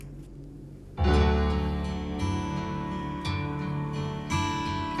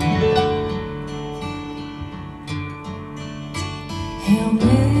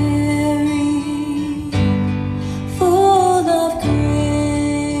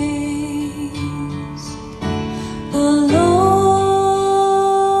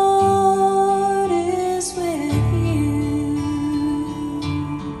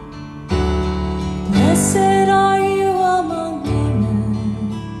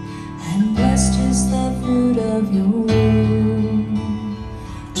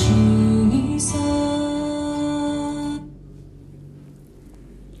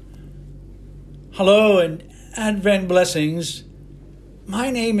Hello and Advent blessings. My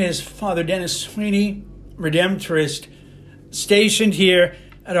name is Father Dennis Sweeney, Redemptorist, stationed here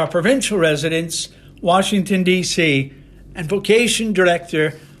at our provincial residence, Washington, D.C., and vocation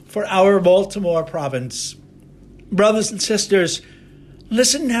director for our Baltimore province. Brothers and sisters,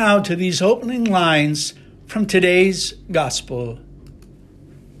 listen now to these opening lines from today's Gospel.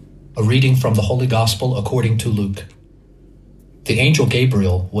 A reading from the Holy Gospel according to Luke. The angel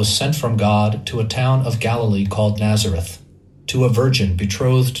Gabriel was sent from God to a town of Galilee called Nazareth, to a virgin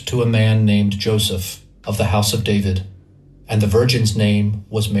betrothed to a man named Joseph of the house of David, and the virgin's name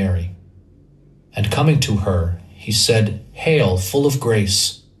was Mary. And coming to her, he said, "Hail, full of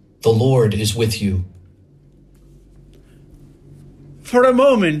grace, the Lord is with you." For a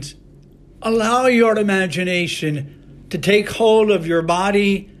moment, allow your imagination to take hold of your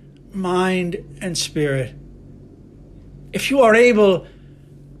body, mind, and spirit. If you are able,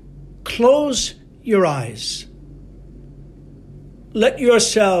 close your eyes.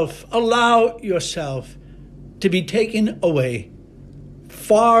 Allow yourself to be taken away,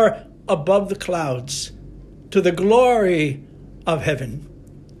 far above the clouds, to the glory of heaven.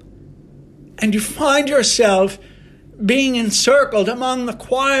 And you find yourself being encircled among the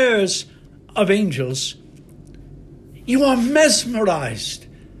choirs of angels. You are mesmerized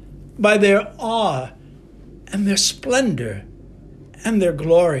by their awe and their splendor and their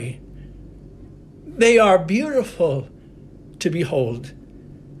glory. They are beautiful to behold.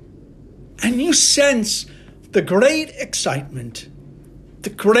 And you sense the great excitement, the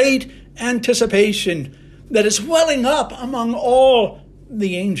great anticipation that is welling up among all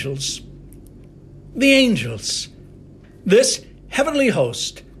the angels. The angels, this heavenly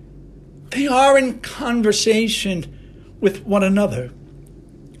host, they are in conversation with one another.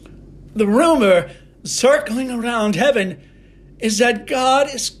 The rumor circling around heaven is that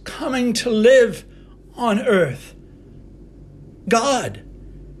God is coming to live on earth. God,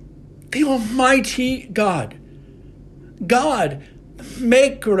 the Almighty God, God, the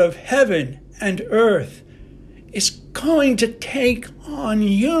maker of heaven and earth, is going to take on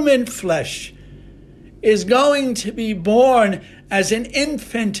human flesh, is going to be born as an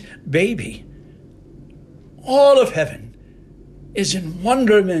infant baby. All of heaven is in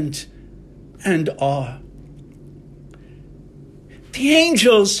wonderment and awe. The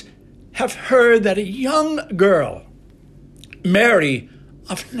angels have heard that a young girl, Mary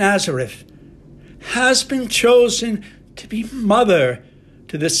of Nazareth, has been chosen to be mother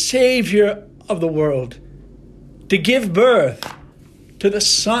to the Savior of the world, to give birth to the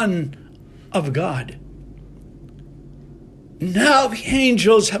Son of God. Now the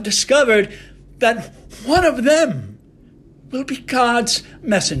angels have discovered that one of them will be God's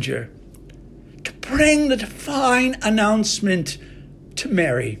messenger to bring the divine announcement to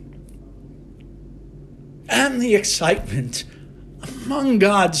Mary. And the excitement among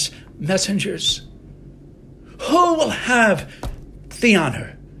God's messengers. Who will have the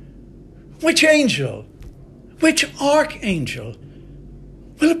honor? Which angel? Which archangel?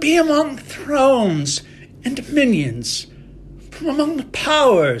 Will it be among thrones and dominions, from among the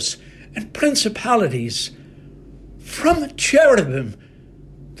powers and principalities, from the cherubim,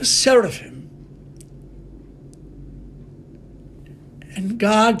 the seraphim? And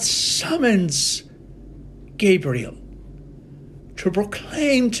God summons Gabriel to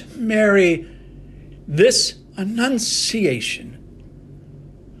proclaim to Mary this annunciation.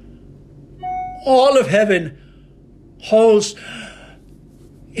 All of heaven holds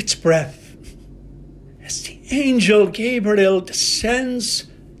its breath as the angel Gabriel descends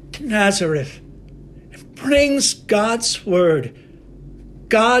to Nazareth and brings God's word,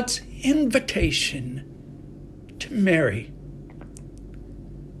 God's invitation to Mary.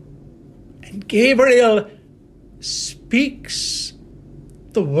 And Gabriel speaks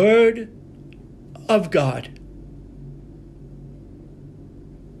the word of God.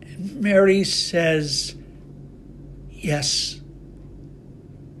 And Mary says, yes.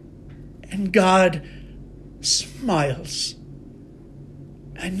 And God smiles.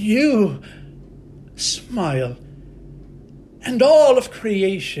 And you smile. And all of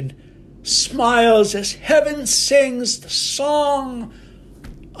creation smiles as heaven sings the song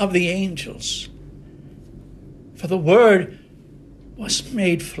of the angels. For the Word was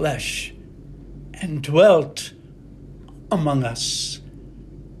made flesh and dwelt among us.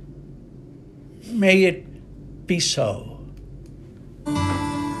 May it be so.